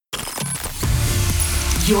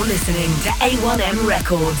You're listening to A1M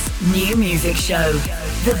Records' new music show.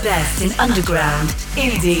 The best in underground,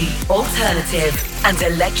 indie, alternative, and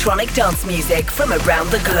electronic dance music from around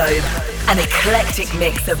the globe. An eclectic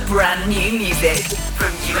mix of brand new music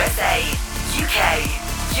from USA, UK,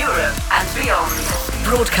 Europe, and beyond.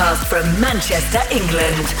 Broadcast from Manchester,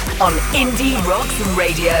 England on Indie Rocks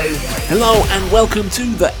Radio. Hello and welcome to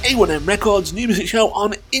the A1M Records new music show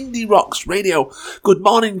on Indie Rocks Radio. Good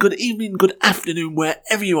morning, good evening, good afternoon,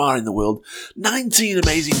 wherever you are in the world. 19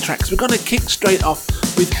 amazing tracks. We're going to kick straight off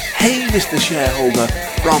with Hey Mr. Shareholder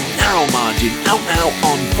from Narrow Margin, out now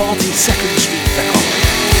on 42nd Street Records.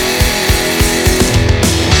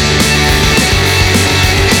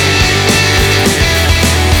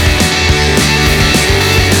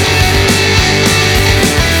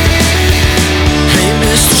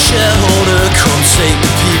 Shareholder, come take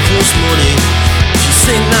the people's money. If you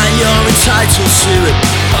think that you're entitled to it,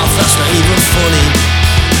 that's not even funny.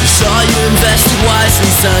 We saw you invested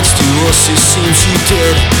wisely, thanks to us it seems you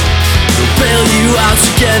did. We'll bail you out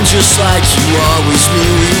again just like you always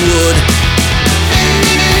knew we would.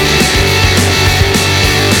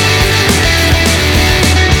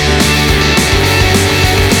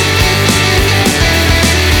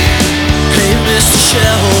 Mr.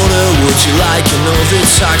 Shareholder, would you like another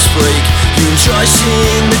tax break? You enjoy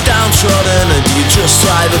seeing the downtrodden and you just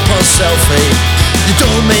thrive upon self-hate. You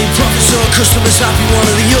don't make profits or customers happy, one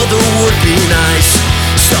or the other would be nice.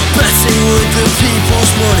 Stop betting with the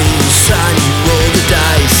people's money, it's time you roll the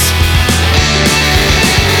dice.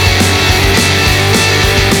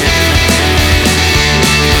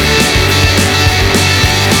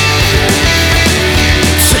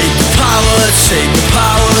 Take the power, take the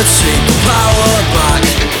power back.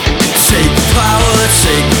 Take the power,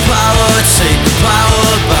 take the power, take the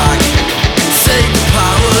power back. Take the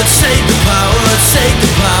power, take the power, take the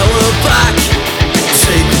power back.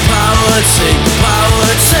 Take the power, take the power,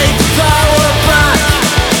 take the power back.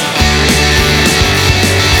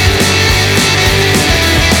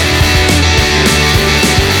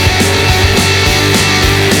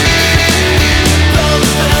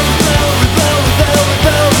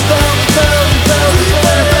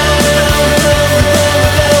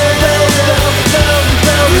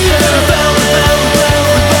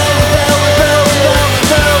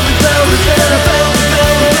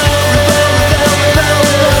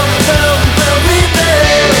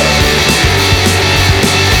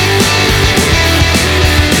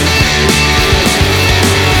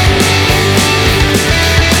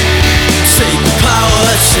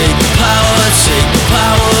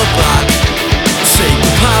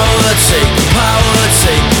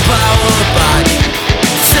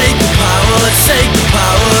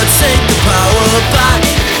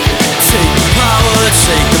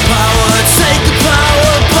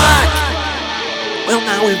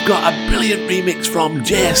 Got a brilliant remix from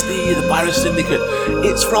JSD, the Pirate Syndicate.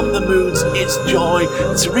 It's From the Moods, it's Joy.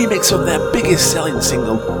 It's a remix of their biggest selling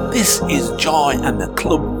single. This is Joy and the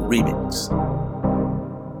Club remix.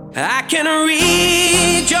 I can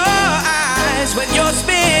read your eyes when you're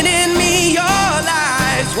spinning me your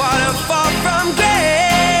lies. Waterfall from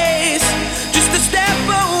grace, just a step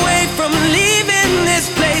away from leaving this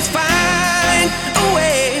place. Find a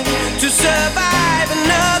way to survive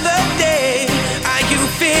another day.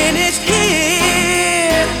 Finished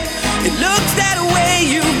here. It looks that way.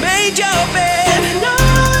 You made your bed. And you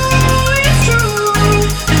know it's true.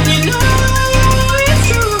 And you know it's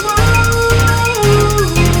true.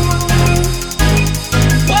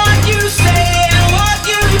 What you say and what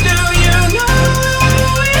you do, you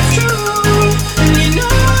know it's true. And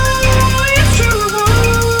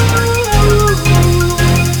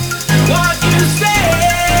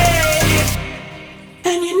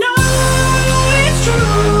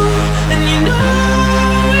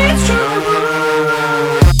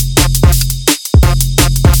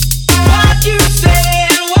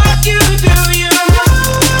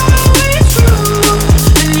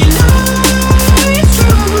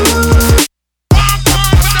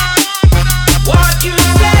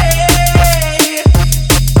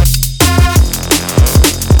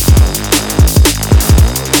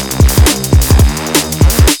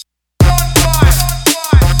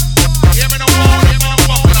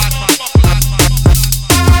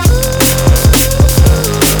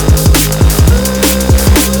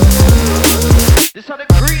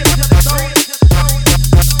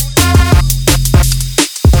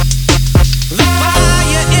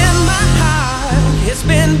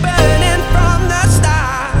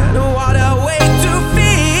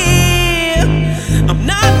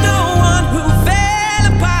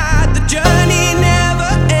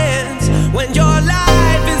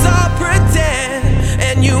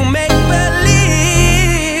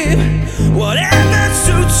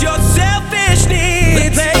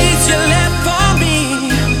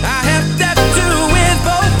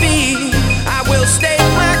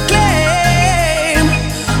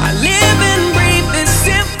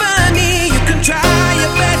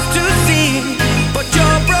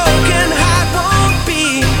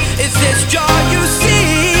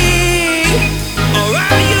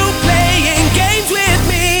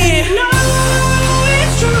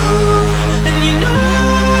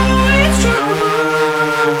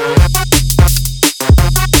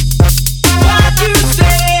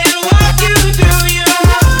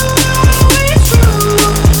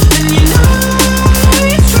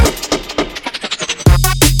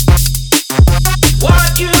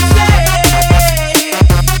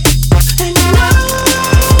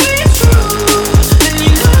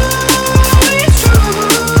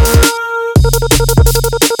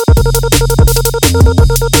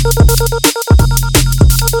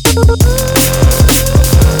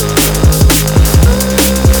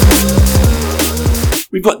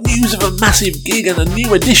massive gig and a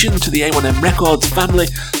new addition to the A1M Records family.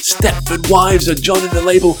 Stepford Wives are joining the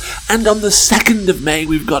label, and on the 2nd of May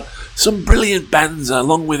we've got some brilliant bands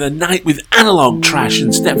along with a night with Analog Trash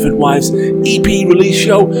and Stepford Wives EP release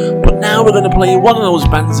show. But now we're going to play one of those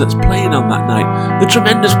bands that's playing on that night, the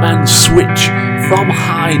tremendous band Switch from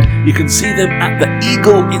Hyde. You can see them at the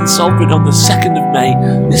Eagle in Salford on the 2nd of May.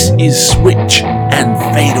 This is Switch and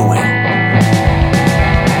Fade Away.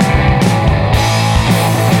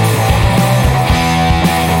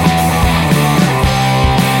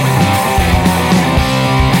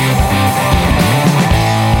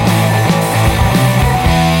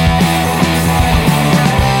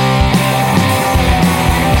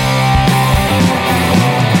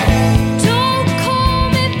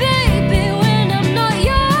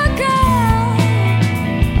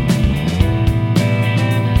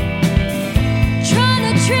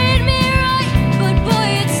 Treat me right, but boy,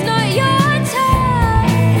 it's not your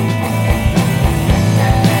time.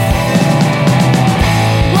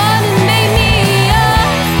 Wanna make me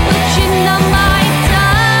yours, but you're not my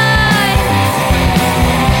time.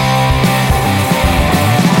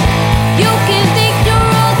 You can think you're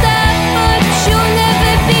all that, but you'll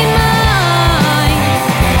never be mine.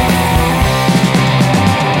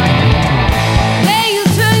 When you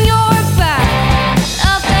turn your back,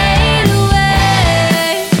 I'll fade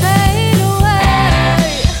away, fade away.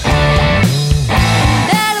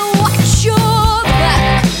 Better watch your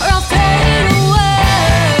back, or I'll fade away,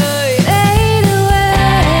 fade away.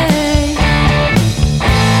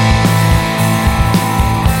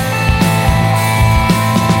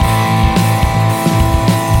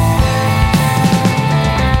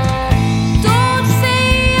 Don't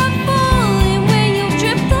say I'm falling when you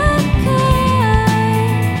drift apart.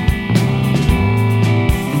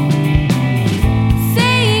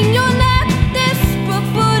 Saying you're not desperate,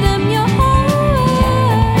 but I'm your heart.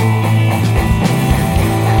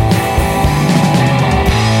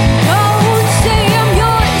 Don't say I'm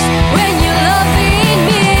yours when you're loving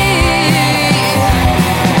me.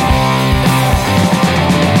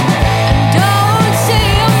 Don't say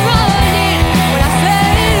I'm running when I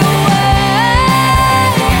fade away.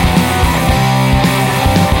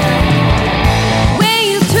 When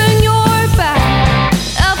you turn your back,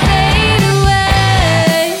 I'll fade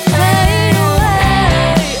away, fade away.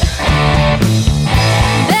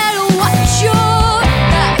 Better watch your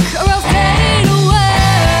back, or I'll fade away,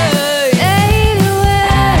 fade away.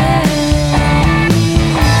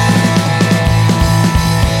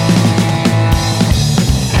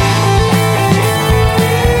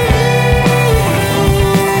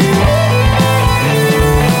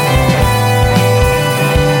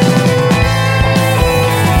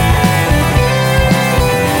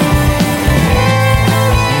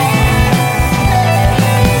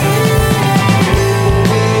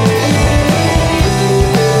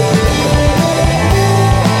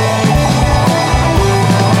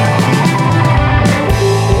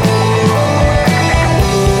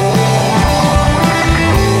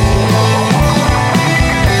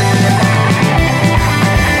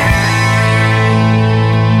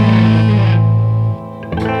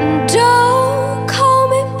 Don't call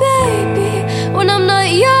me baby when I'm not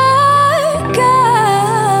your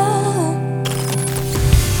girl.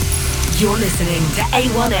 You're listening to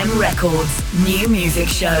A1M Records New Music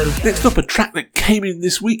Show. Next up, a track that came in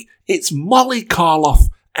this week. It's Molly Karloff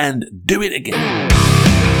and Do It Again.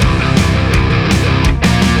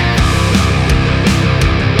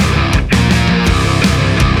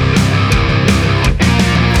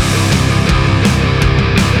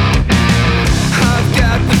 I've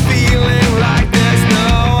got the feeling like there's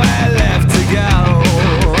nowhere left to go.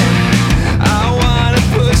 I wanna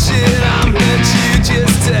push it on, but you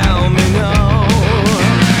just tell me no.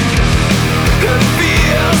 It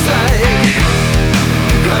feels like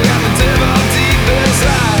I got the devil deep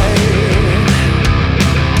inside.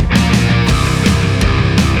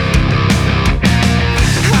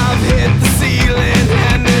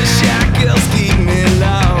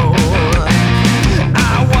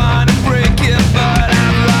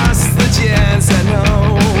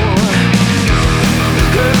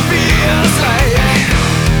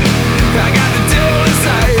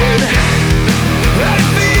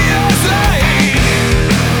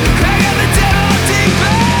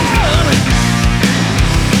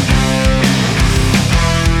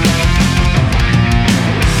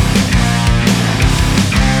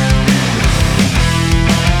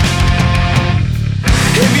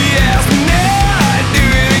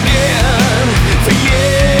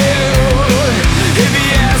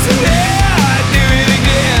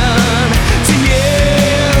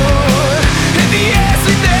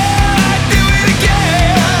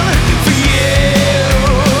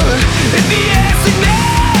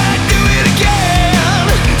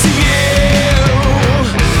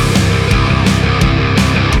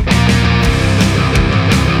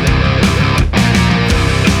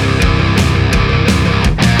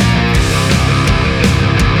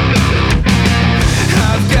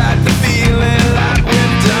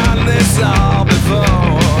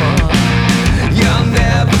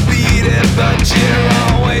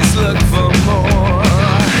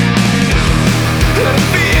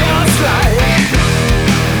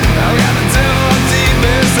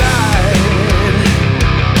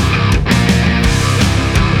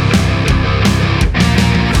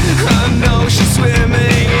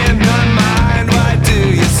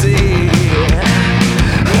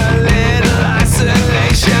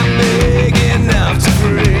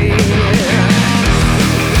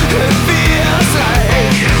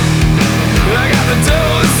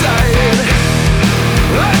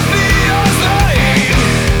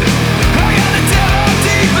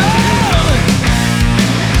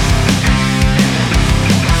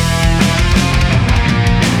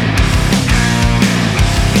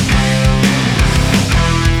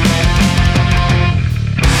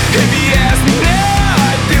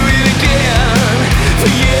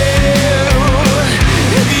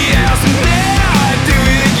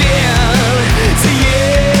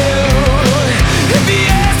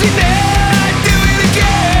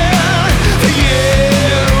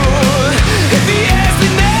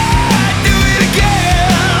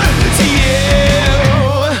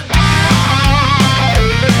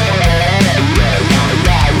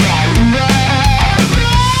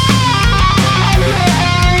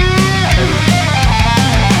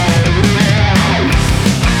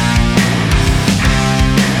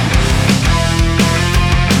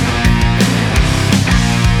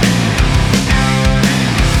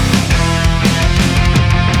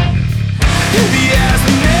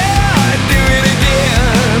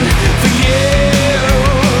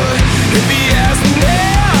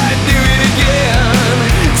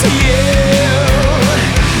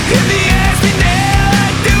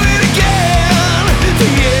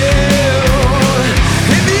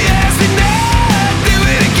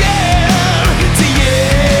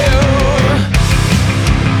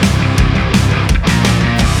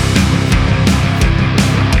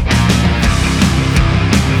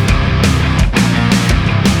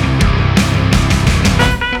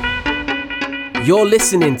 You're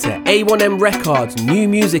listening to A1M Records New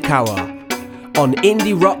Music Hour on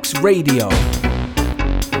Indie Rocks Radio.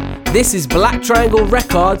 This is Black Triangle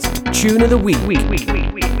Records Tune of the Week.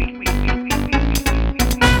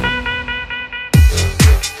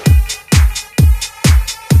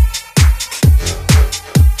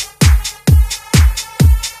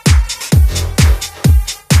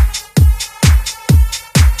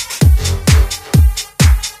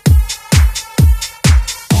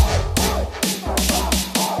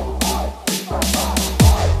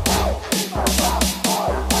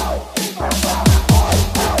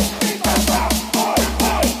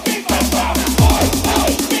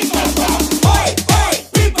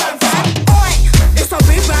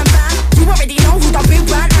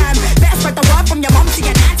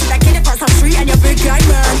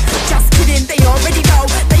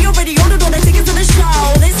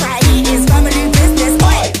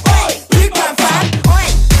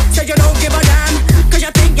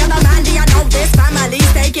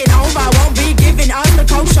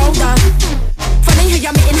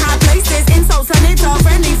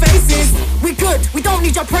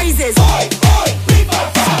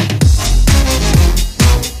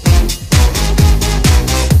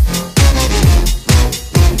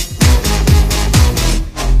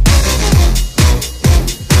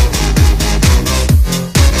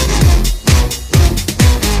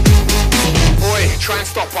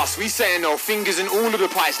 Fingers in all of the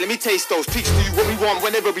pies, let me taste those. Teach to you what we want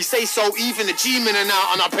whenever we say so. Even the G-men are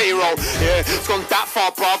now on our payroll. Yeah, it's gone that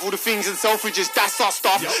far, bruv. All the things in Selfridges, that's our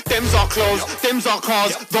stuff. Them's our clothes, them's our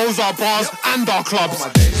cars, those are bars and our clubs.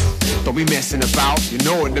 Don't be messing about, you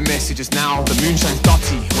know what the message is now. The Moonshine's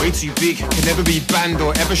Dutty, way too big, can never be banned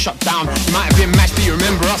or ever shut down. You might have been matched, but you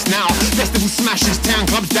remember us now. Festival smashes, town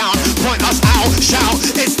clubs down, point us out, shout,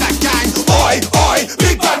 it's that gang. Oi, oi,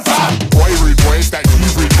 big band fam. Oi, rude boy, it's that you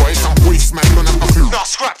rude boy. Some voice man, don't have a clue. Nah,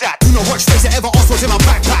 scrap that. Do not watch space that ever asked what's in my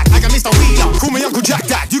backpack. I got Mr. Wheeler, call me Uncle Jack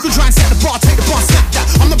Dad. You can try and set the bar, take the bar, snap that.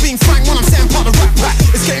 I'm not being frank when I'm saying part of the rap pack.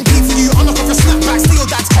 It's getting deep for you, unlock off your snapback. Steal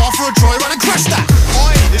dad's car for a joy, run and crash that.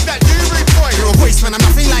 Oi, is that you rude boy? You're a waste man, I'm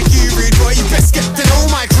nothing like you, rude boy. You best get to know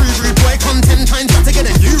my crew, rude boy. Come 10 times better get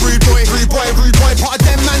than you, rude boy. Rude boy, rude boy, part of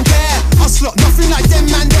them man there. I slot nothing like them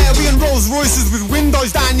man there. We in Rolls Royces with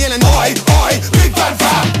windows down yelling, oi, oi, big bad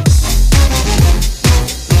fam.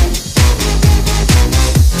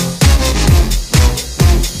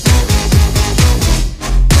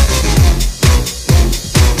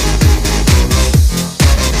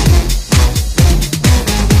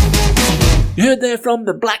 You heard there from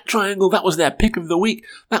the Black Triangle, that was their pick of the week.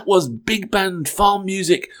 That was big band farm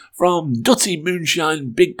music from Dutty,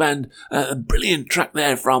 Moonshine, big band. A brilliant track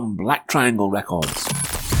there from Black Triangle Records.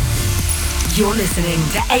 You're listening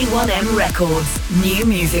to A1M Records New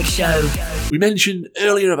Music Show. We mentioned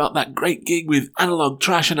earlier about that great gig with Analog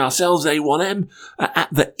Trash and ourselves, A1M, at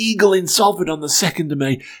the Eagle in Salford on the 2nd of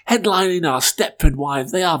May, headlining our Stepford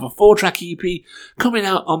Wives. They have a 4-track EP coming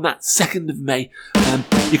out on that 2nd of May.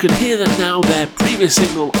 You can hear them now, their previous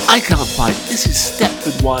single, I Can't Fight. This is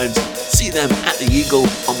Stepford Wives. See them at the Eagle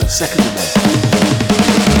on the 2nd of May.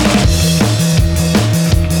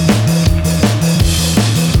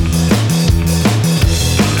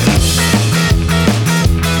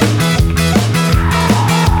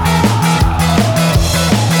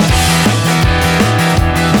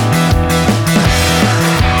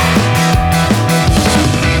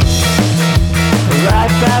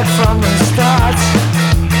 From the start,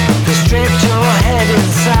 they stripped your head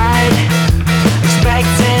inside,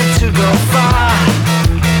 expecting to go far.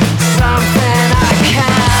 Something I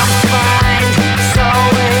can't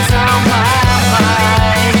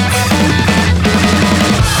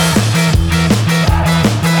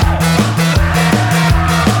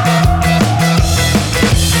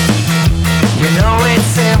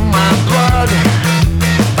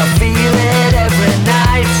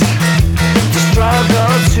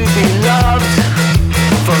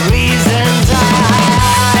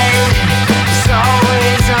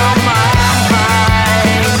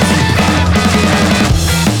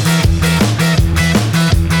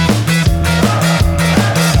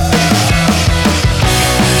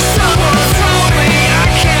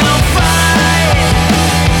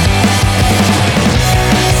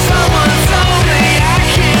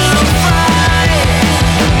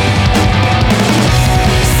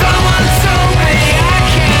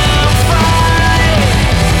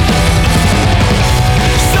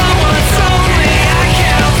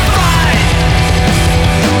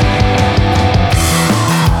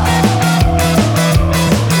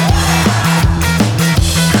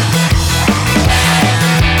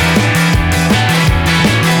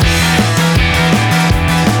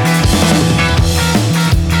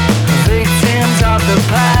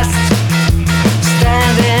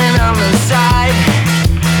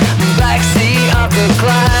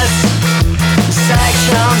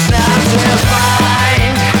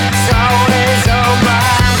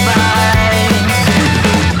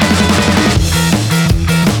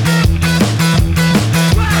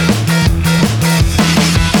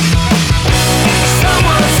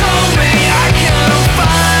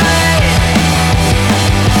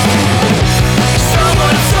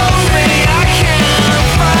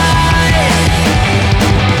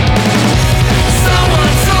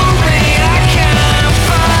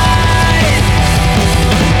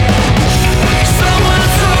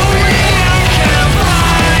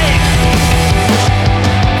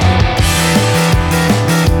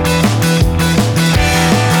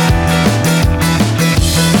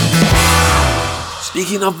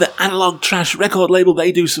Speaking of the Analog Trash record label,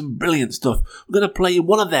 they do some brilliant stuff. We're going to play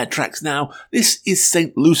one of their tracks now. This is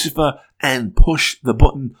St. Lucifer and Push the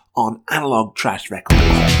Button on Analog Trash Records.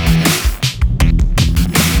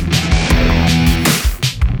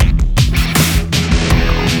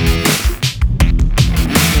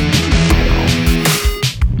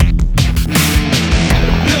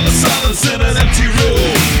 In an empty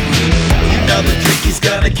room, you know the drink is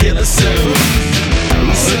gonna kill us soon.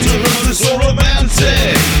 Center rooms are so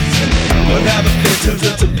romantic, but now the fit turns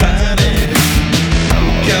into panic.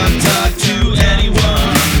 Can't talk to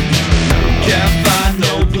anyone, can't find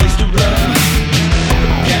no place to run,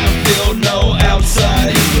 can't feel no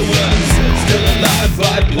outside influence. Still alive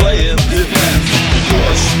by playing defense.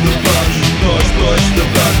 Push the button, push the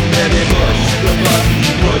button, baby, push the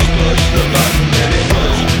button, push the button, baby,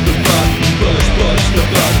 push the button, push the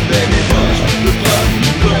button, baby, push the button,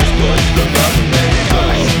 push the button, baby, push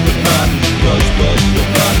the button, push the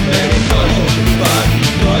button, baby, push the button,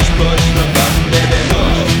 push the button, baby,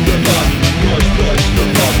 push the button, push the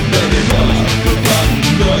button, baby, push the button,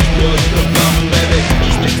 push the button, baby.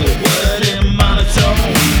 Just make the word in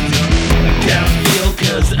monotone. I can't feel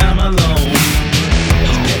 'cause I'm alone.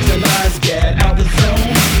 Just get the lies, get out the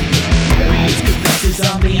zone. Release catharsis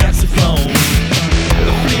on the saxophone.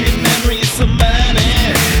 The fleeting memory is so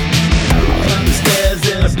manic. Climb the stairs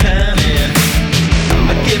in a panic.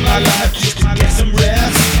 I give my life just to get some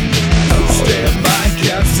rest. Stay in my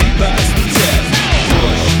can't see past the test.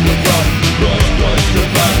 Push the button, push the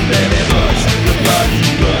button, baby, push the button,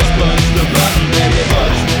 push the button, baby,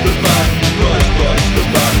 push the button, push the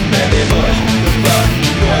button, baby, push the button,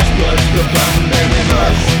 push the button, baby,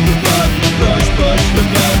 push the button, push the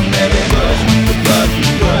button, baby, push the button,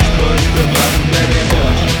 push the button, baby,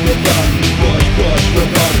 push the button, push the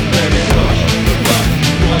button, baby, push the button,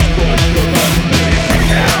 push the button, baby.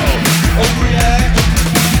 Freak out, overreact.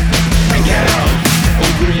 Freak out,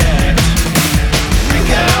 overreact.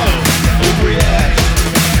 Freak out, overreact.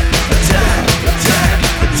 Attack, attack,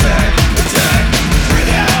 attack, attack.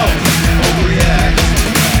 Freak out, overreact.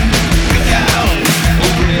 Freak out,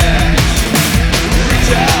 overreact.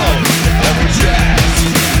 Reach out, and retract.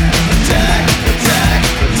 Attack, attack,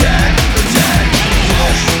 attack, attack.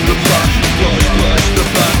 Push the button, push the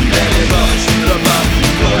button, baby, push the button,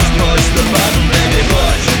 push the button, baby,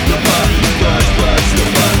 push the button, push the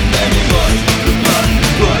button, baby, push the button,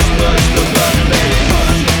 push the button, baby,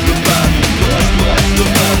 push the button, push the button,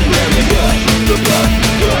 baby, push the button,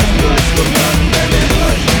 push the button, baby,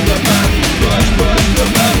 push the button, push the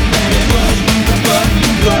button, baby, push the button,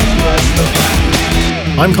 push the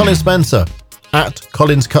button. I'm Colin Spencer, at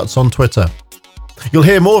Collins Cuts on Twitter. You'll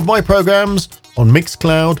hear more of my programs on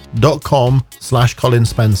mixcloud.com/Colin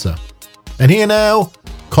Spencer. And here now,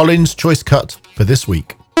 Colin's choice cut for this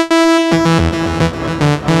week.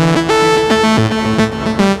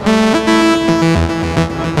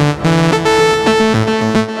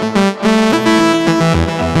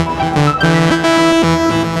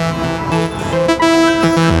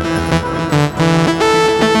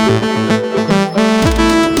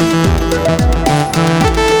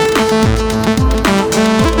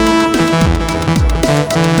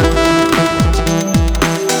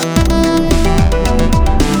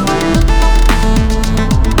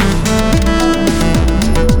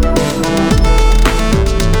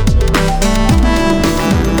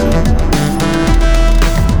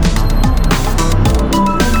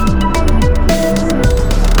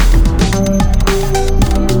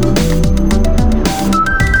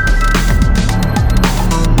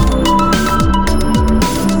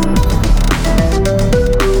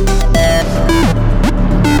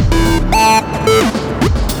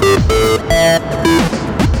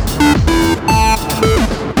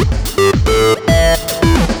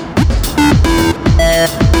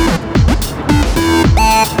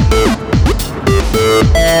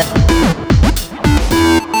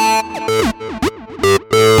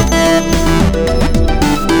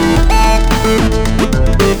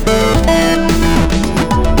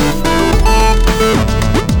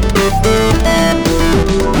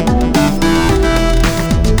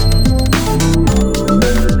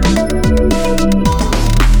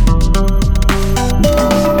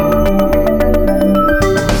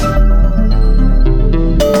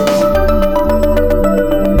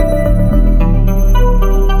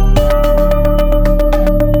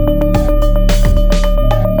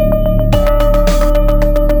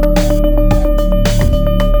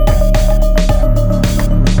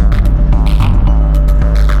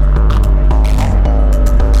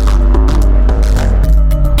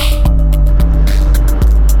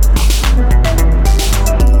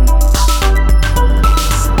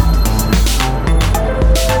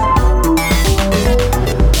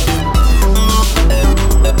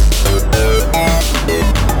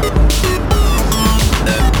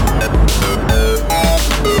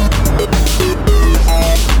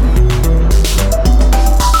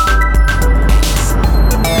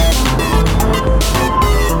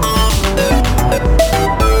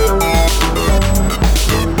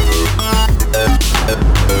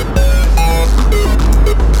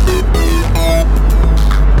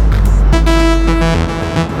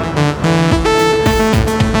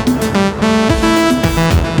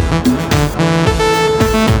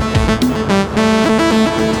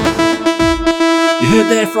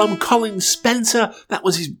 from Colin Spencer. That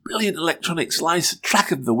was his brilliant electronic slice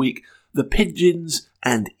track of the week, The Pigeons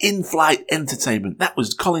and In-Flight Entertainment. That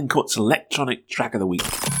was Colin Cutt's electronic track of the week.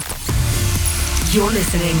 You're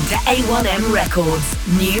listening to A1M Records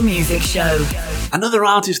New Music Show. Another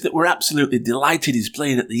artist that we're absolutely delighted is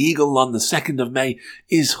playing at the Eagle on the 2nd of May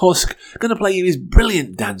is Husk. Going to play you his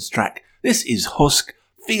brilliant dance track. This is Husk,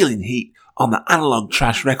 Feeling Heat, on the Analog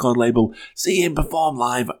Trash record label. See him perform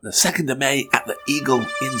live at the 2nd of May at the Eagle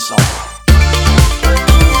in Salford.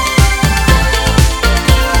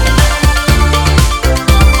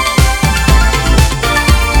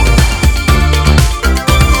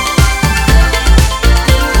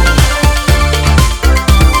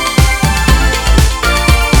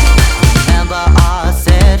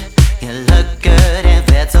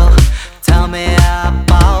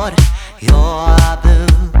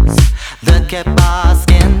 Look at my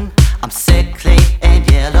skin, I'm sickly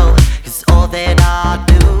and yellow, 'cause all that I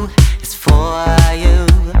do is for you.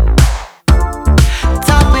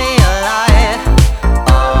 Tell me a lie,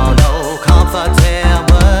 oh no, comforting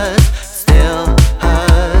words still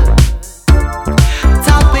hurt.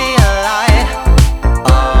 Tell me a lie,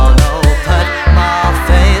 oh no, put my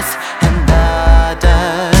face in the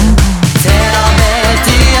dirt. Tell me,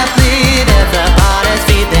 do you bleed? Everybody's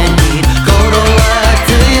feeling need. Go to work,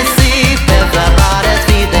 do you see? Everybody's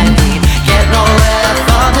feeling need. Get nowhere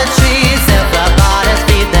from the trees. Everybody's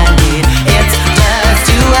feeling need. It's just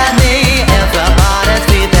you and me. Everybody's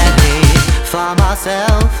feeling need. For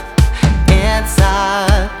myself,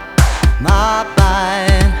 inside my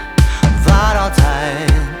mind, right on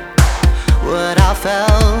time. What I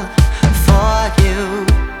felt for you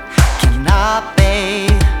cannot be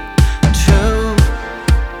true.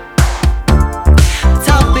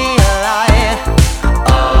 Tell me a lie,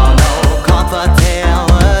 oh no, comforting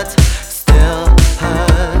words still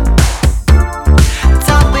hurt.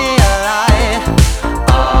 Tell me a lie,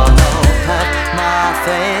 oh no, put my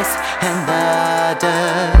face in the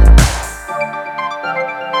dirt.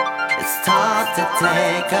 It's time to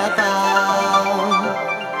take a bow.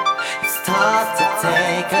 It's time to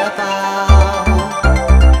take a bow.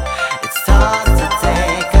 It's time to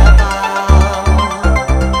take a bow.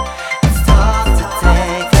 It's time to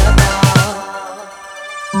take a bow.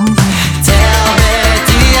 Tell me,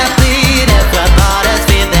 do you bleed? Everybody's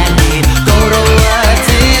feeling need. Go to work,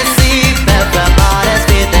 do you sleep? Everybody's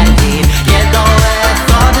feeling need. Get nowhere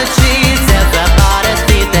from the trees. Everybody's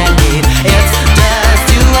feeling need. It's just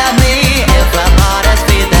you and me. Everybody's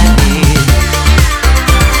feeling need.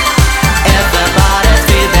 Everybody's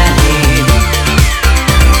feeling need.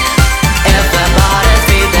 Everybody's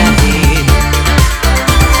feeling need.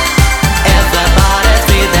 Everybody's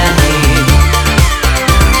feeling need.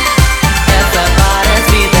 Everybody's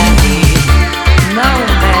feeling need. No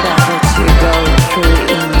matter what you go through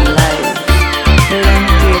in life,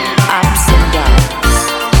 plenty of ups and downs.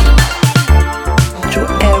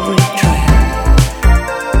 Through every trial,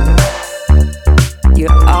 you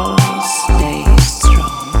always stay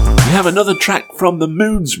strong. We have another track from the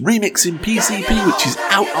Moods remix in PCP, which is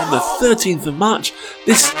out on the 13th of March.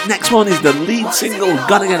 This next one is the lead single,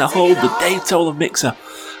 Gotta Get a Hold, the Dave Tolan mixer.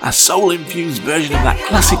 A soul-infused version of that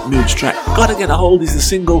classic Moods track. Gotta Get a Hold is the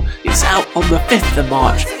single. It's out on the 5th of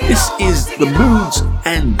March. This is the Moods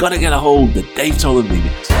and Gotta Get a Hold, the Dave Tolan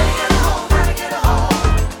remix.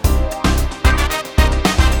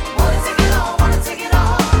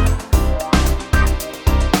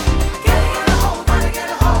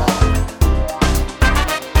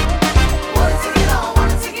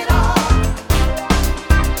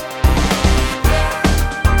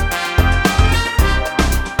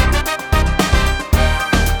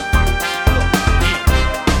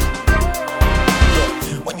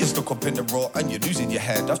 When you're stuck up in the rut and you're losing your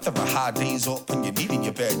head after a hard day's up and you're needing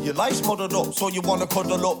your bed, your life's muddled up, so you wanna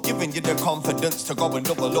cuddle up, giving you the confidence to go and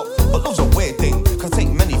double up. But love's a weird thing, can take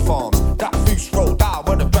many forms. That foos rolled out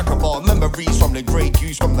with a Beckenball, memories from the grey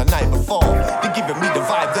goose from the night before. They're giving me the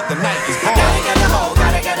vibe that the night is born. Gotta get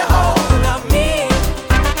a hold of me.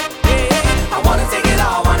 Yeah, I wanna take it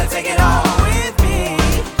all with me.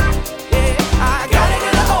 Yeah, I gotta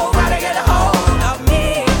get a hold of me.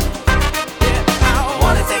 Yeah, I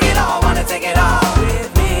wanna take it all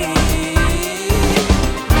with me.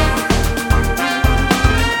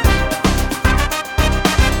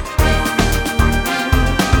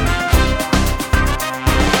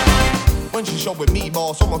 When she's showing me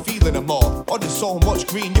more, so I'm feeling it more. Or there's so much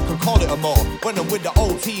green, you can call it a more. When I'm with the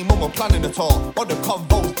old team, when we're planning a tour. Or the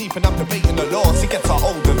convo's deep and I'm debating the law. She gets a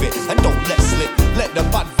hold of it, and don't let slip. Let the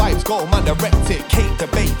bad vibes go, man, direct it. Cake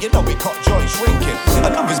debate, you know we got joy shrinking.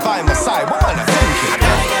 And love is by my side, what am I thinking? I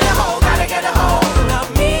gotta get a hold of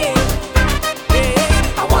me.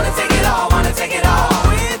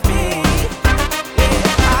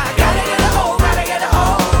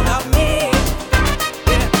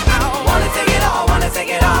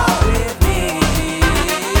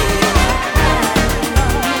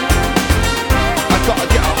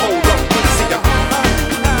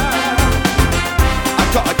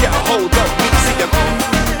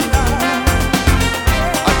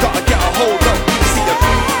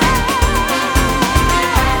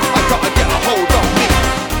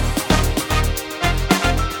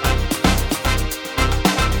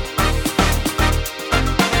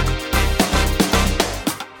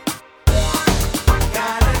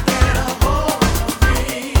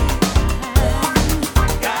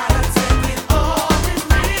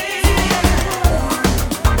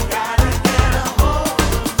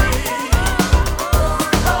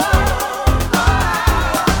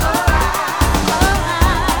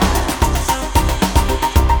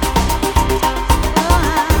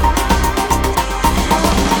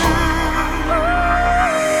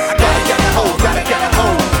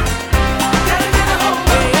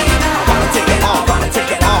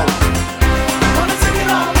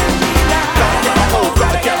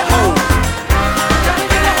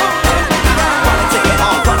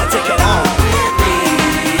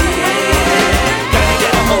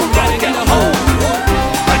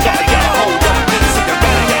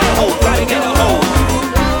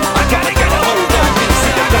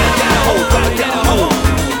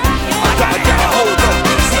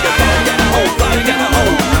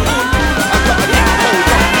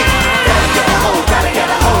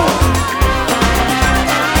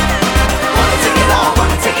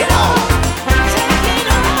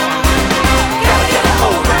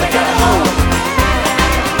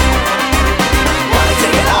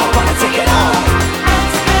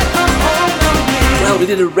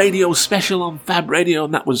 did a radio special on Fab Radio,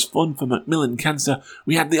 and that was fun for Macmillan Cancer.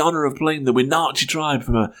 We had the honour of playing the Winachi Tribe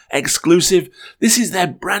from an exclusive. This is their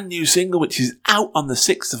brand new single, which is out on the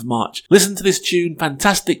 6th of March. Listen to this tune,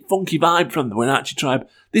 fantastic funky vibe from the Winachi Tribe.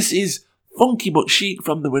 This is Funky But Chic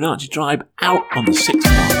from the Winachi Tribe, out on the 6th of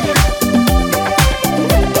March.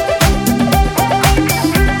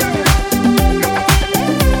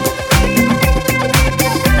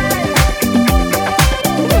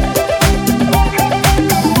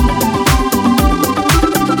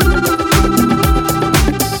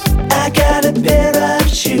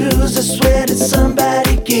 Shoes, I swear that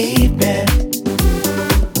somebody gave me.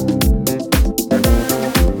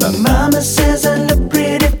 My mama says I look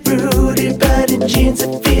pretty fruity, but in jeans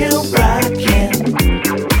I feel rockin'.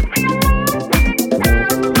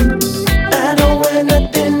 I don't wear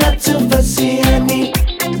nothing not too fussy, honey.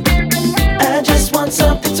 I just want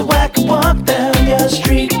something so I can walk down your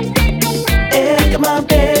street. Hey, come on,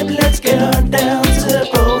 babe, let's get on down to the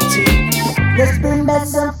boutique. Let's bring back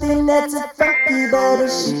something that's a funky but a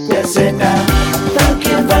chic. Yes it now, funky,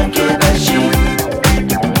 funky but chic.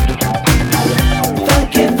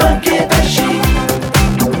 Funky, funky but chic.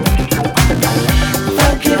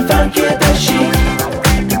 Funky, funky but chic.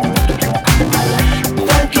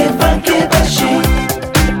 Funky, funky but chic.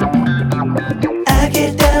 I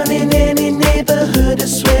get down in any neighborhood, I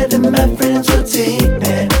swear that my friends will take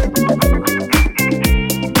me.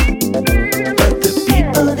 But the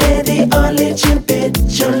people there, they all itch and bitch.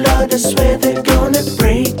 Oh Lord, I swear they're gonna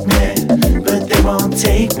break me, but they won't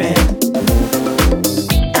take me.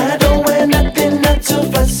 I don't wear nothing not too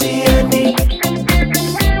fussy, honey.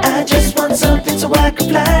 I just want something so I can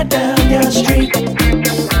fly down your street.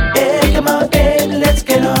 Hey, come on, baby, let's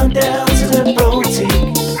get on down to the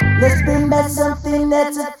boutique. Let's bring back something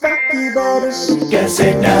that's a funky but a chic. Guess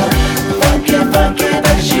it now, funky, funky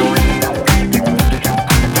but chic.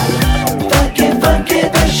 Funky, funky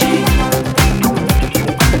but chic.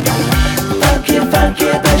 Funky,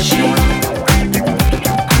 funky but chic.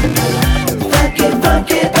 Funky,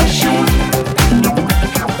 funky but chic.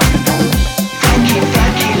 Funky,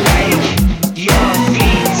 funky like your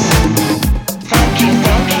feet. Funky,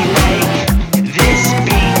 funky like this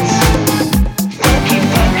beat. Funky,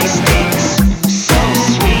 funky sticks, so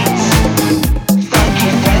sweet. Funky,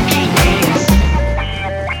 funky names.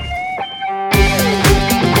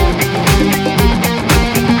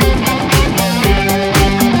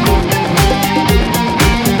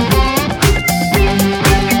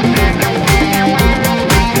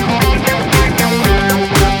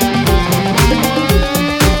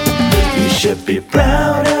 You should be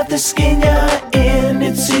proud of the skin you're in.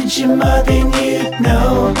 It suits you more than you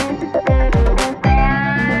know.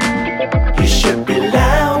 You should be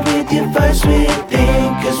loud with your voice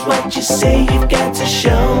within, 'cause what you say you've got to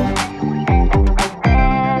show.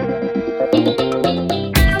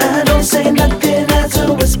 I don't say nothing as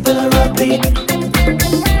a whisper or beat.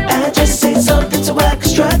 I just say something so I can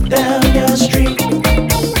strut down your street.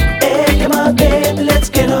 Hey, come on, baby, let's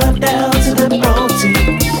get on down to the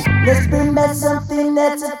boutique. Let's bring back something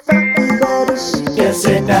that's a funky but a chic. Yes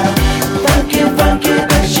it now, funky, funky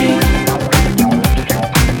but chic.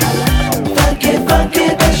 Funky, funky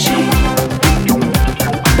but chic.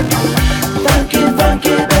 Funky,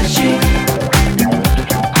 funky but chic.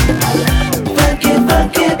 Funky,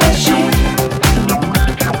 funky but chic.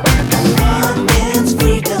 One man's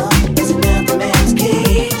freedom is another man's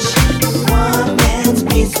cage. One man's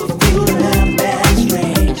peace will fuel another man's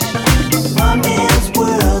rage. One man's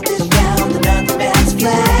world is round, another man's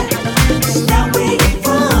flat. It's not where you're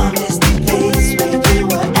from, it's the place where you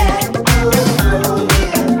are at. Oh, yeah.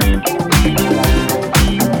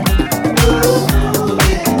 Oh,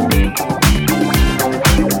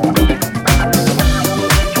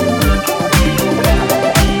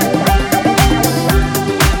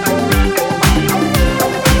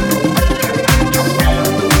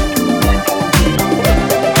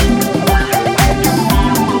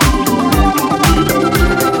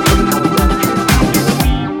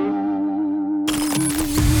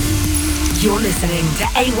 You're listening to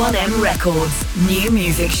A1M Records new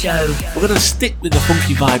music show. We're going to stick with the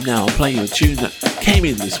funky vibe now. I'll play you a tune that came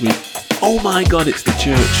in this week. Oh my God, it's the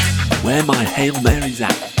church. Where my Hail Mary's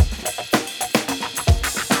at.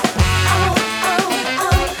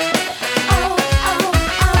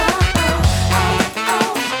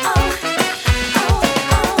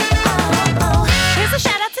 Here's a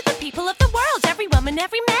shout out to the people of the world, every woman,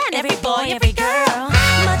 every man, every boy, every girl.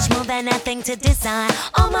 Much more than a thing to design.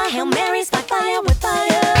 All my Hail Marys by fire with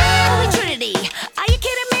fire. Holy Trinity, are you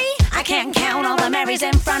kidding me? I can't count all the Marys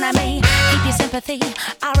in front of me. Keep your sympathy,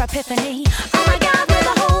 our epiphany. Oh my God, we're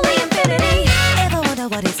the holy infinity. Ever would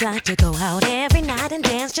wonder what it's like to go out every night and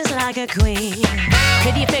dance just like a queen.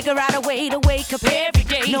 Could you figure out a way to wake up every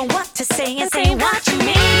day? Know what to say and say what you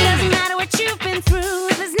mean. Doesn't matter what you've been through,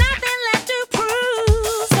 there's nothing left to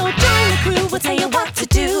prove. So join the crew, we'll tell you what to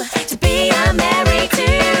do to be a Mary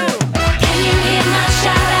too. Can you hear my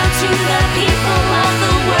shout out to the people of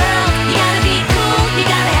the world? You gotta be cool, you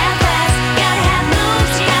gotta have class, you gotta have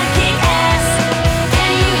moves, you gotta kick ass.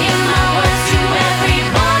 Can you hear my words to every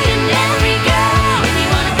boy and every girl? If you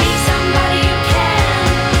wanna be somebody you can.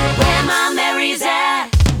 Where my Mary's at?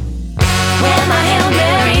 Where my Hail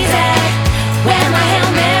Mary's at? Where my Hail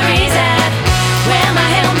Mary's at? Where my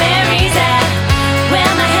Hail Mary's at?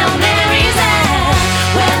 Where my Hail Mary's at?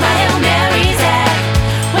 Where my Hail Mary's at?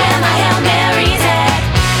 Where my Hail Mary's at?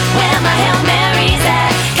 Where my Hail Mary's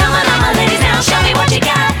at? Come on, all my ladies, now show me what you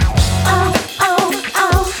got. Oh, oh,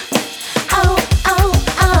 oh, oh, oh,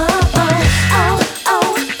 oh, oh, oh,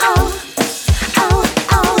 oh, oh,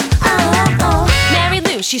 oh, oh. Mary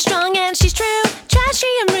Lou, she's strong and she's true. Trashy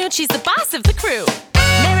and rude, she's the boss of the crew.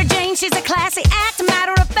 Mary Jane, she's a classy act,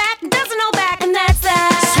 matter of fact, doesn't hold back, and that's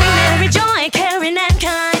that. Sweet Mary Joy, caring and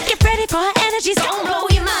kind. Get ready for her energy's gonna blow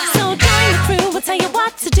your mind. So join the crew, we'll tell you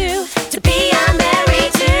what to do to be a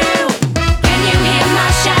Mary too. Can you hear my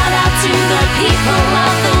shout out to the people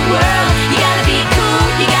of the world? You gotta be cool,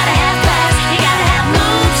 you gotta have class, you gotta have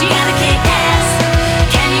moves, you gotta kick ass.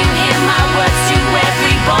 Can you hear my words to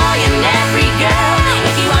every boy and every girl?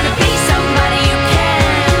 If you wanna be somebody you can.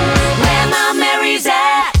 Where my Mary's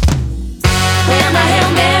at? Where my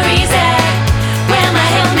Hail Mary's at? Where my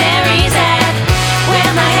Hail Mary's at?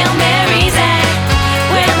 Where my Hail Mary's at?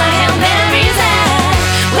 Where my Hail Mary's at?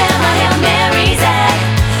 Where my Hail Mary's at?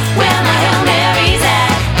 Where my Hail Mary's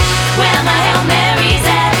at? Where my Hail Mary's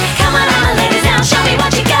at? Come on, all my ladies, now show me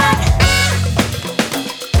what you got.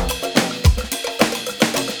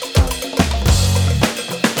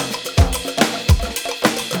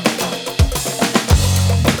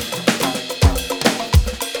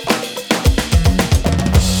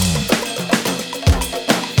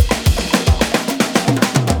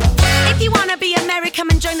 If you wanna be a Mary, come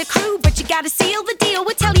and join the crew, but you gotta seal the deal,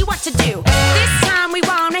 we'll tell you what to do. This time we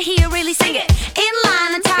wanna hear really sing it. In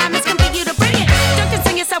line and time is gonna be you to bring it. Don't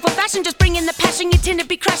concern yourself with fashion, just bring in the passion. You tend to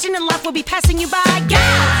be crashing and life will be passing you by.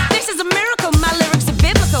 God, this is a miracle, my lyrics are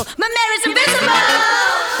biblical. My Mary's invisible.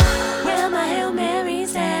 Where my Hail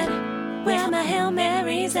Mary's at? Where my Hail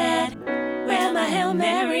Mary's at? Where my Hail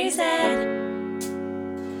Mary's at?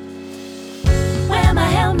 Where my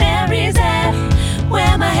Hail Mary's at?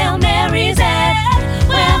 Where my Hail Mary's at?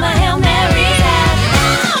 Where my Hail Mary's at?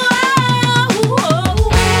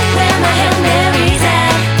 Where my Hail Mary's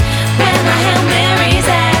at? Where my Hail Mary's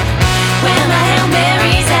at? Where my Hail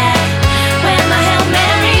Mary's at? Where my Hail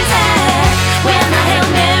Mary's at? Where my Hail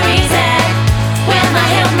Mary's at? Where my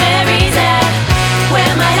Hail Mary's at?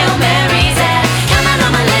 Where my Hail Mary's at? Come on,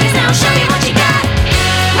 all my ladies, now show me what you got.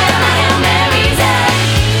 Where my Hail Mary's at?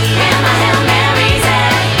 Where my Hail Mary's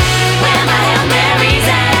at? Where my Hail Mary's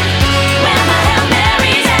at? Where my Hail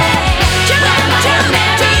Mary's at? Where my Hail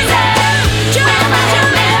Mary's at? Where my Hail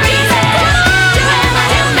Mary's at? Where my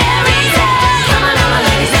Hail Mary's at? Come on, all my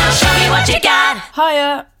ladies, now show me what you got.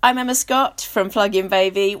 Hiya, I'm Emma Scott from Pluggin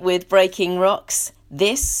Baby with Breaking Rocks.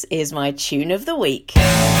 This is my tune of the week.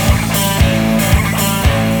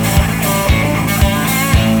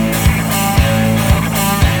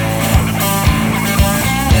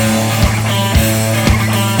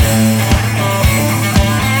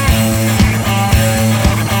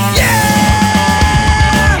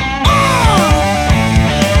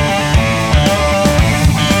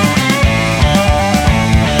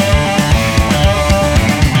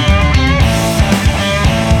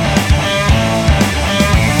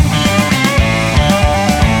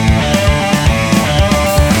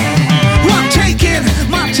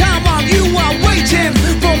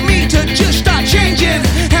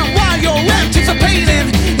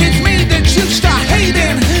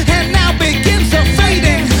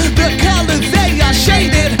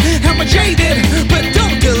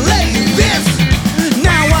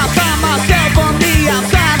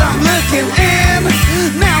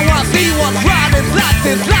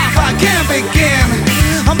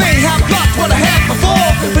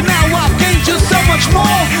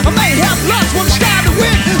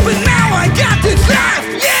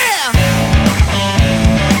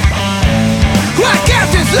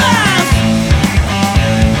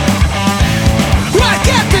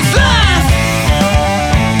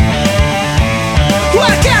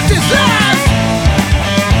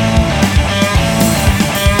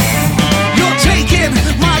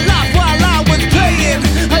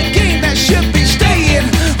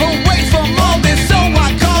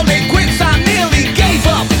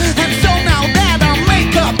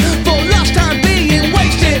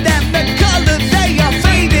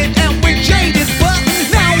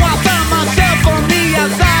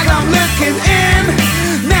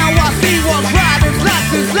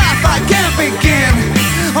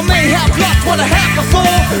 had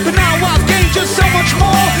before, but now I've gained just so much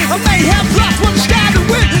more. I may have lost what I started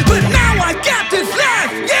with, but now I got this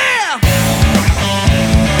life, yeah.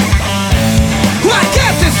 I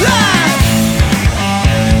got this life.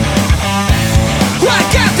 I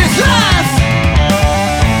got this life.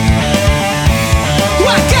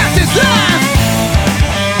 I got this life.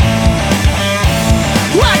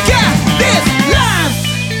 I got this life.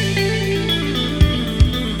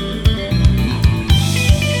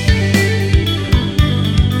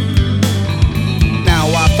 Now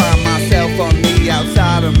I find myself on the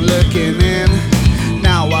outside, I'm looking in.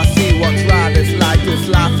 Now I see what's right, it's like this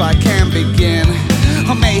life I can begin.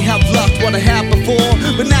 I may have lost what I had before,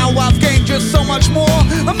 but now I've gained just so much more.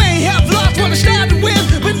 I may have lost what I started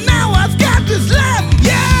with, but now I've got this life,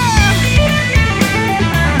 yeah.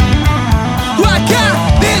 I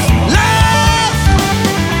got this life.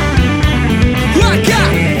 I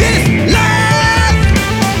got this life.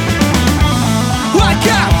 I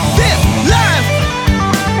got this life.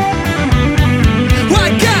 I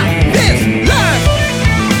got this life.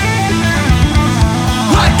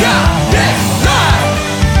 I got this life.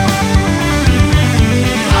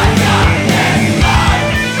 I got this life.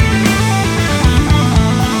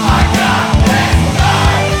 I got this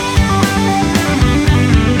life.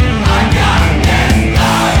 I got this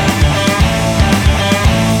life.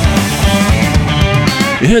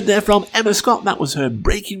 You heard there from Emma Scott, that was her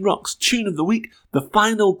Breaking Rocks Tune of the Week, the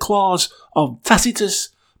final clause of Tacitus,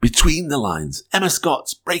 Between the Lines. Emma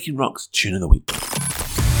Scott's Breaking Rocks Tune of the Week.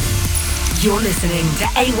 You're listening to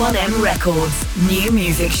A1M Records New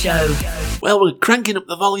Music Show. Well, we're cranking up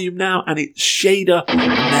the volume now, and it's Shader and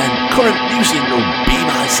their current new single, Be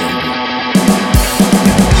My Saviour.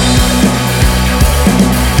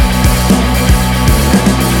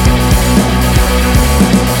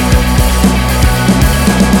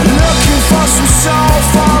 Looking for some soul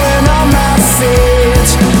falling on my feet,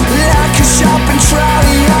 like a shopping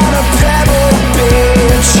trolley on a pebble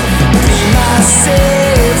beach. Be my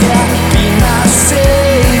savior, be my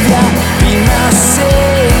savior, be my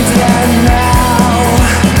savior now.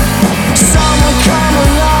 Someone come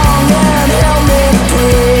along and help me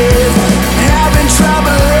breathe. Having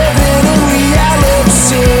trouble living in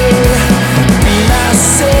reality. Be my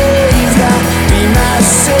savior, be my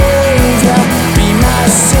savior, be my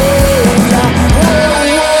savior.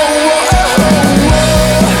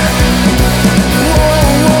 Whoa,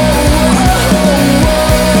 whoa,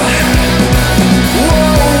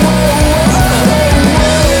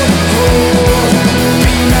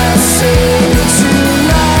 be my savior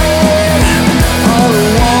tonight. All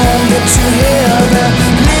alone, get to heaven.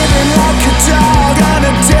 Living like a dog on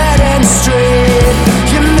a dead-end street.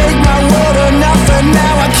 You make my world a nothing,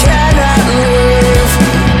 now I cannot live.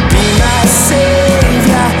 Be my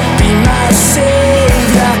savior, be my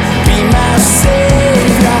savior, be my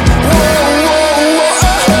savior. Whoa,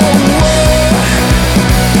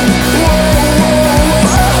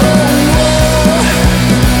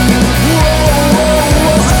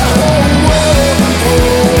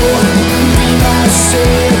 be my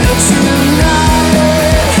savior tonight.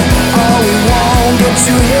 All we want, get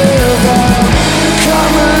to heaven.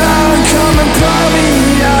 Come along, come and pull me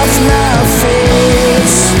off my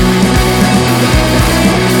face.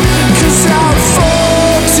 'Cause I'll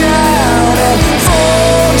fall down and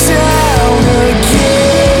fall down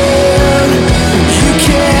again. You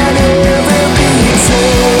can't ever be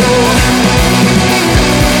told.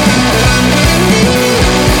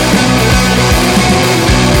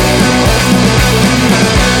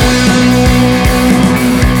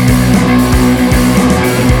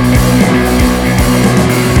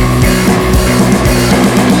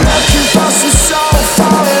 Looking for some soul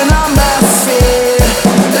falling on my feet,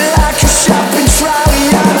 like a shopping trolley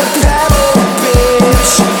on a pebble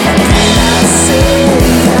beach. Be my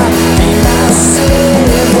savior, be my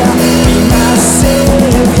savior, be my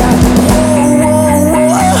savior. Whoa, whoa,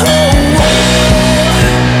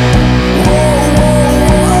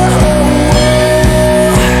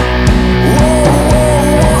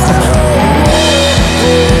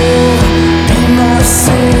 be my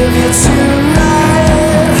savior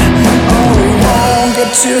tonight. All we want,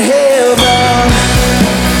 get to heaven.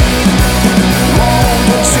 Won't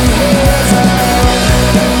get to heaven.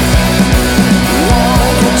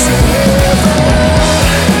 Won't get to heaven.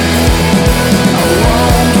 I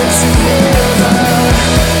won't get to heaven.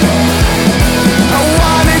 I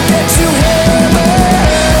wanna get to heaven.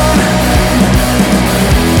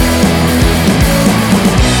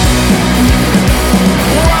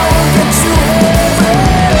 Won't get to heaven.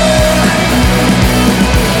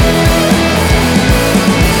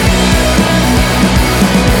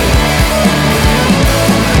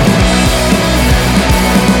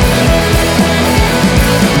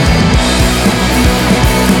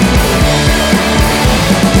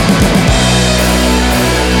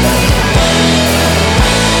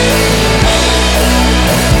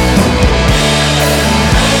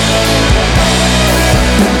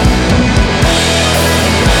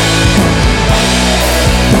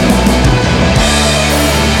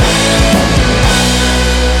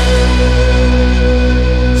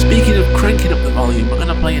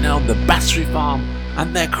 on the Battery Farm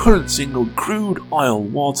and their current single Crude Oil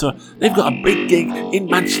Water. They've got a big gig in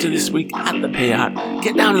Manchester this week at the Pier.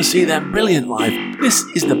 Get down and see them brilliant live. This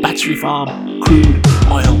is the Battery Farm, Crude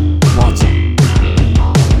Oil Water.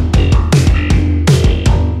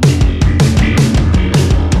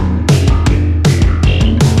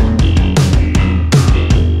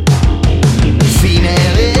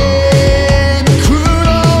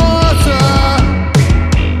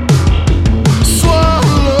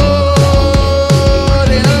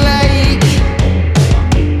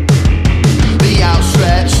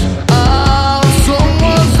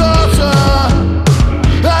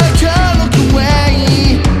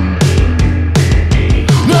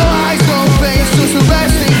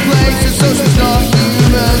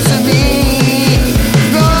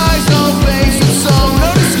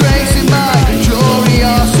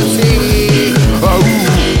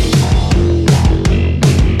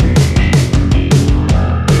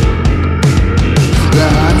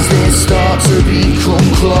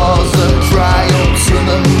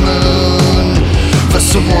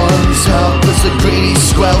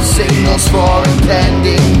 Signals for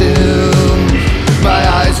impending doom. My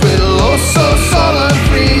eyes will also sullen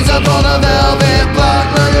freeze upon a velvet black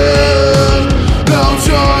lagoon. No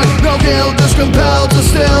joy, no guilt, just compelled to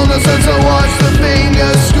stillness and to watch the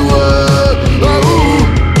fingers squirt. Oh.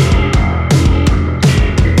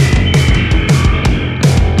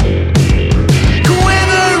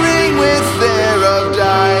 Quivering with fear of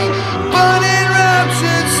dying, but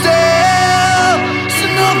enraptured still. So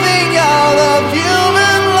nothing out of human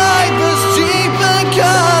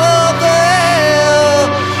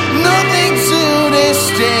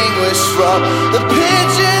from the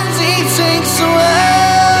pigeons eating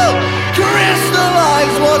swell.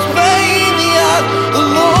 Crystallize what's playing the out. The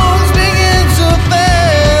lawns begin to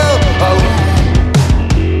fail. Oh.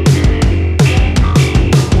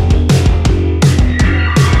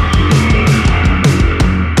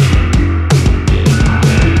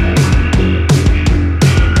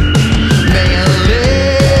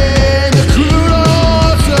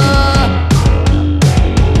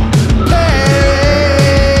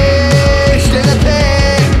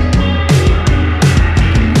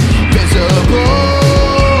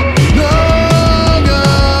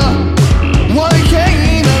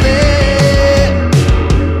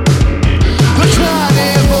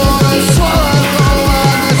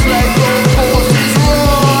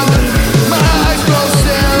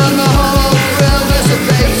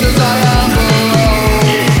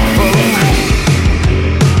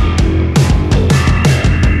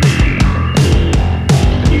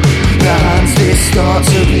 Start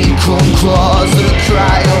to become claws that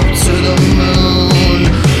cry up to the moon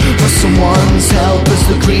for someone's help as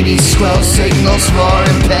the greedy squirrel signals for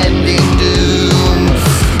impending doom.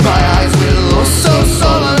 My eyes will also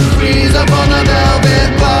sullen freeze upon a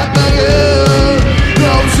velvet black lagoon.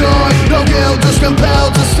 No joy, no guilt, just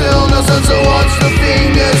compelled to stillness and to watch the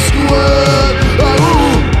fingers squirt.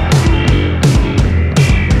 Oh.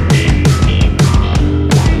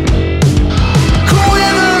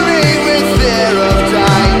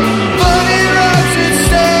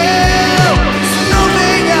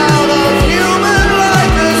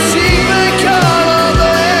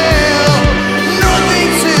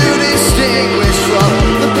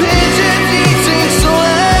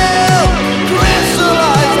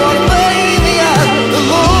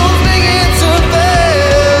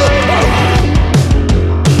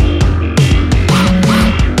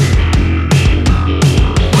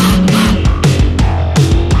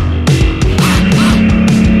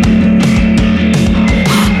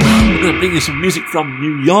 Some music from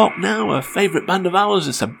New York now, a favourite band of ours.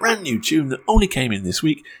 It's a brand new tune that only came in this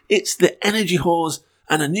week. It's the Energy Whores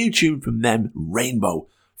and a new tune from them, Rainbow.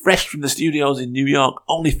 Fresh from the studios in New York,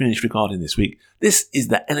 only finished recording this week. This is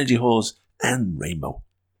the Energy Whores and Rainbow.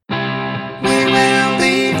 We will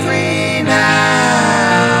be free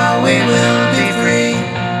now, we will be free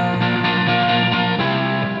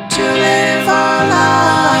to live our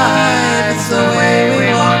lives the way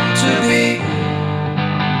we want to be.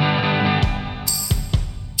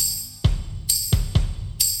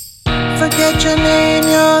 Forget your name,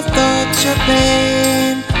 your thoughts, your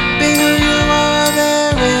pain. Be who you are,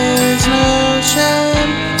 there is no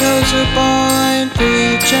shame. Those who are born,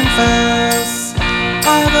 preach and fast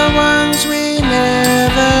are the ones we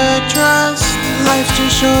never trust. Life's too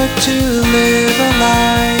short to live a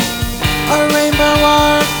lie. A rainbow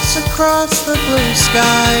arcs across the blue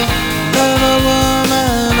sky. Love a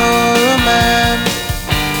woman or a man.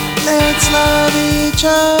 Let's love each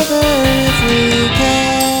other if we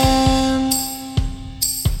can.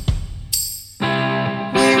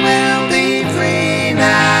 We will be free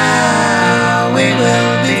now.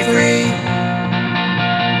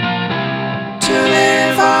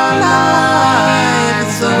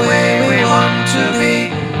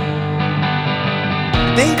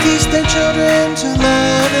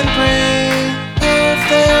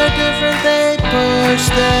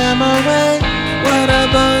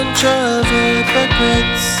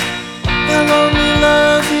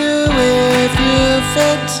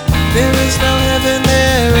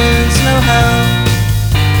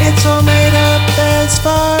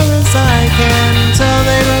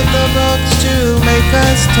 make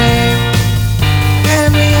us tame,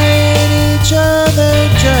 and we hate each other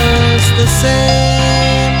just the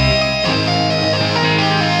same.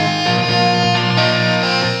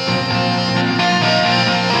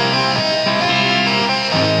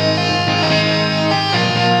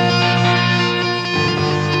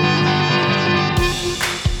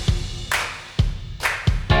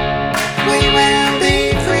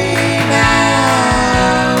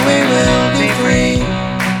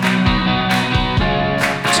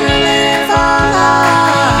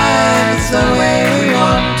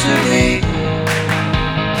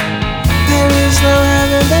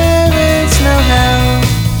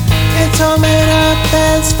 All made up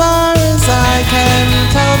as far as I can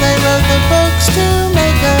tell. They wrote the books to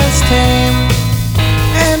make us tame,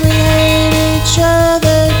 and we hate each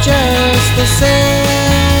other just the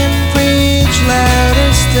same. Preach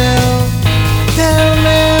louder still, they'll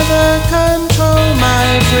never control my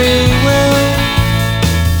free will.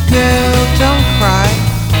 Girl, don't cry,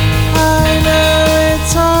 I know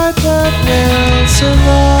it's hard, but we'll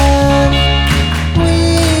survive.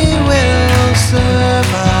 We will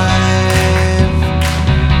survive.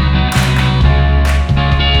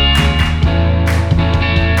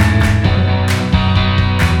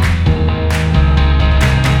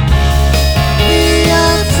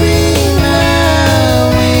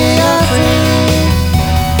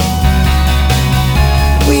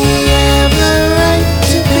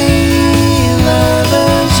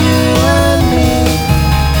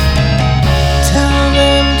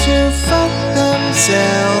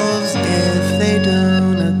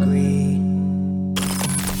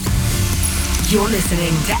 You're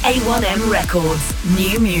listening to A1M Records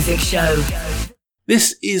New Music Show.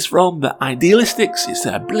 This is from the Idealistics. It's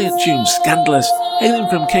their brilliant tune Scandalous, hailing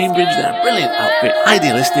from Cambridge, their brilliant outfit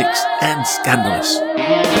Idealistics and Scandalous.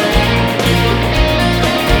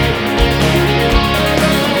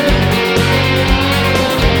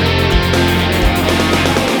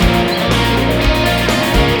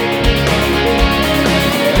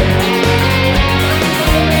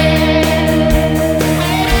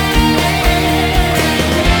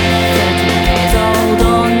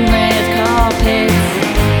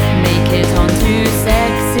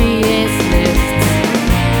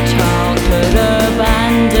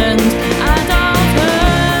 Abandoned,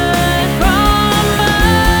 adulthood.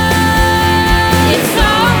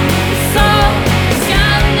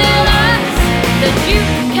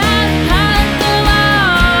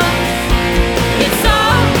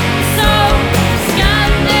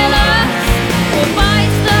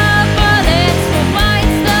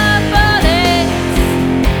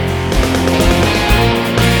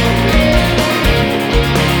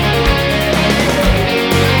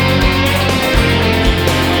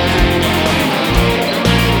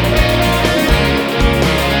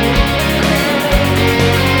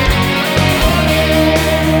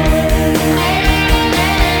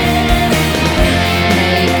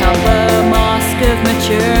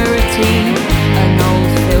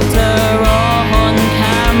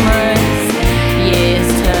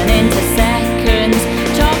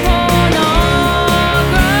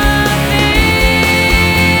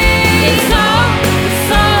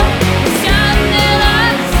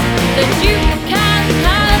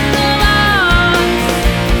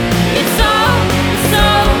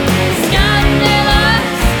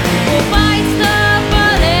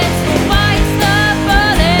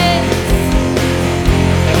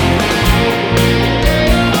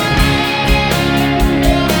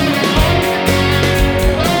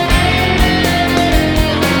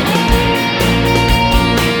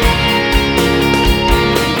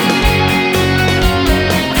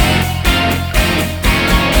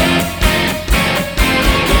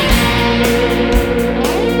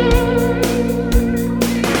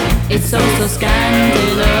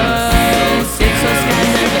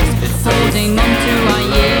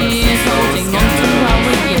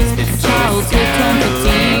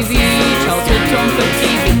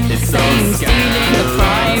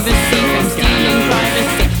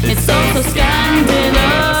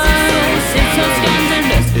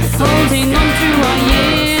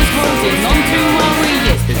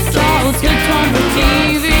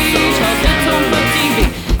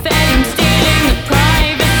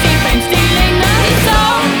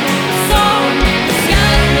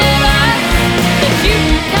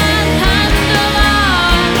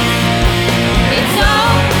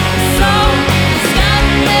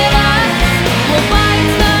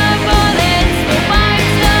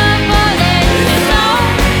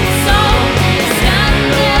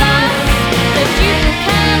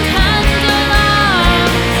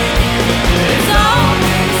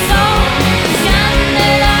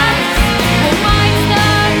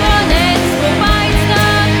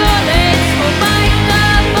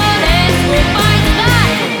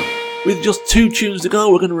 With just 2 tunes to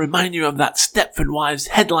go, we're going to remind you of that Stepford Wives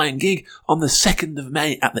headline gig on the 2nd of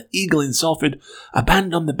May at the Eagle in Salford. A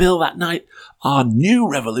band on the bill that night are New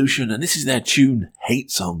Revolution, and this is their tune,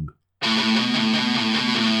 Hate Song. Listen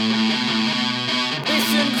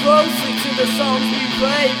closely to the songs we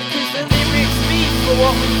play, because the lyrics speak for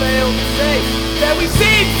what we fail to say. Then we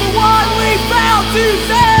sing for what we fail to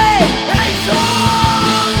say. Hate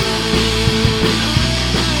song!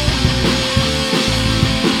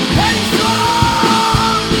 Hate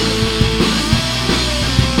song!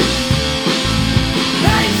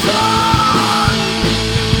 Hate song!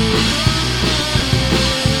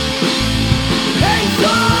 Hate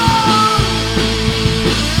song!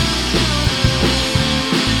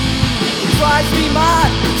 It drives me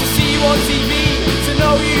mad to see you on TV, to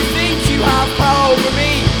know you think you have power over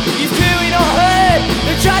me. You've clearly not heard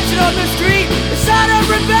the chanting on the street, the sound of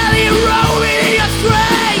rebellion roaming in your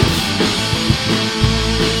streets.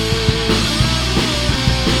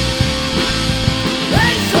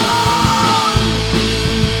 Hate song!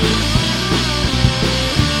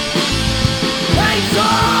 Hate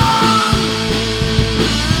song!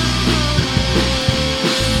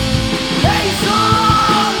 Hate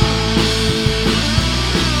song!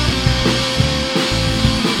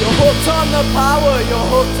 You're hooked on the power, you're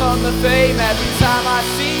hooked on the fame. Every time I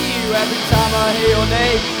see you, every time I hear your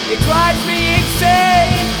name, it drives me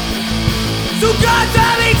insane. So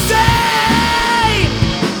goddamn insane!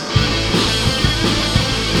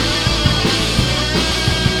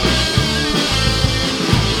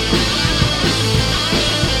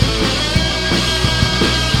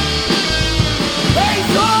 Hate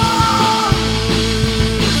song!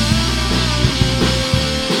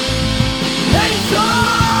 Hate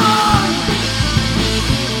song!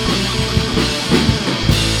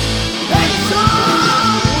 Hate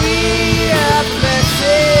song! We have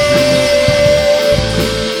message.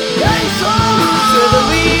 Hate song! To the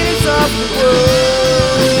leaders of the world.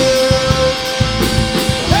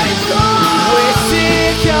 Hate song! We're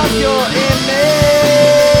sick of your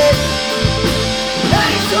image.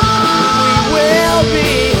 Hate song! We will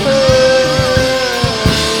be heard.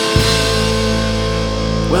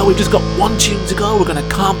 Well, we've just got 1 tune to go. We're going to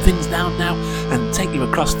calm things down now and take you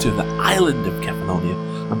across to the island of Kefalonia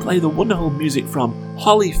and play the wonderful music from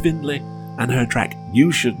Hollie Findlay and her track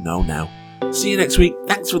You Should Know Now. See you next week.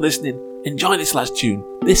 Thanks for listening. Enjoy this last tune.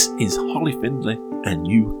 This is Hollie Findlay and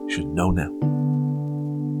You Should Know Now.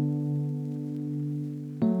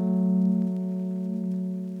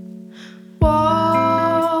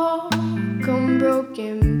 Walk on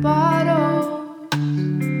broken bottles,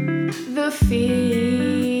 the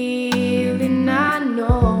feeling I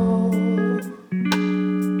know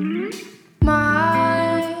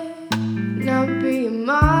might not be a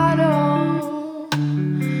model,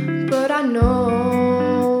 but I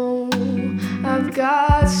know I've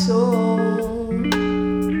got soul.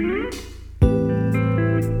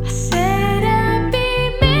 I said I'd be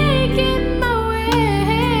making my way,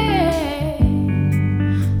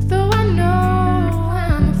 though I know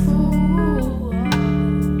I'm a fool.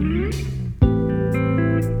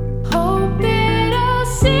 Hoping I'll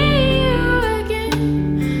see you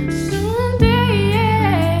again someday.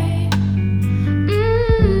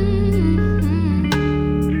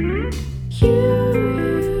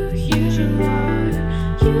 You should want,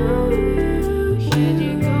 you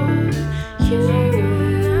should go, you should want, you should want,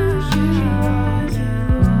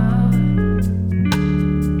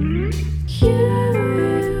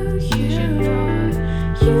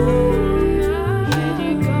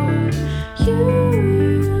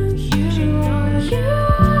 you should go, you should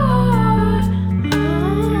want,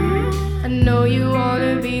 I know you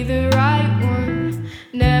wanna be the right one,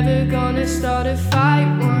 never gonna start a fight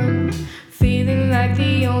one, feeling like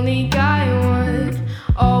the only guy one,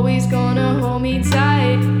 always gonna hold me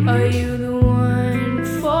tight. Are you the one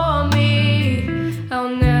for me? I'll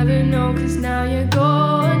never know, 'cause now you're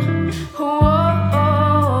gone. Whoa,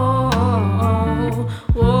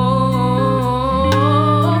 whoa.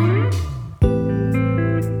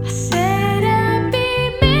 I said I'd be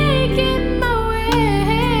making my way,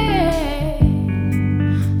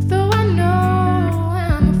 though I know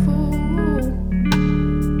I'm a fool.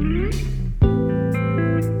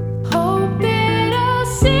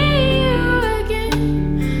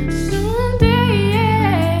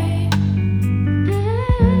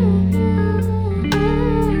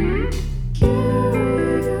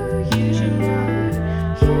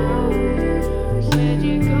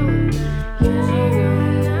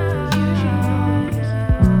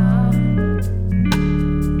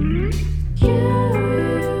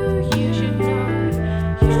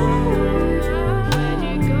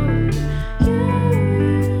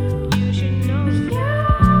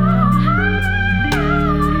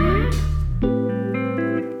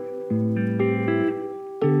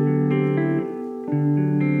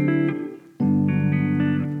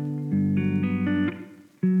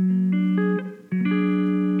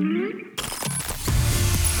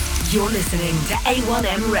 You're listening to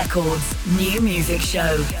A1M Records' new music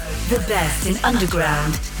show. The best in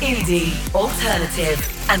underground, indie, alternative,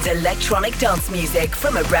 and electronic dance music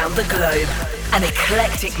from around the globe. An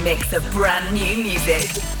eclectic mix of brand new music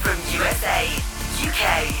from USA,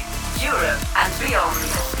 UK, Europe, and beyond.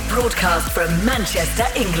 Broadcast from Manchester,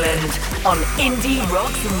 England on Indie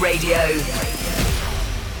Rocks Radio.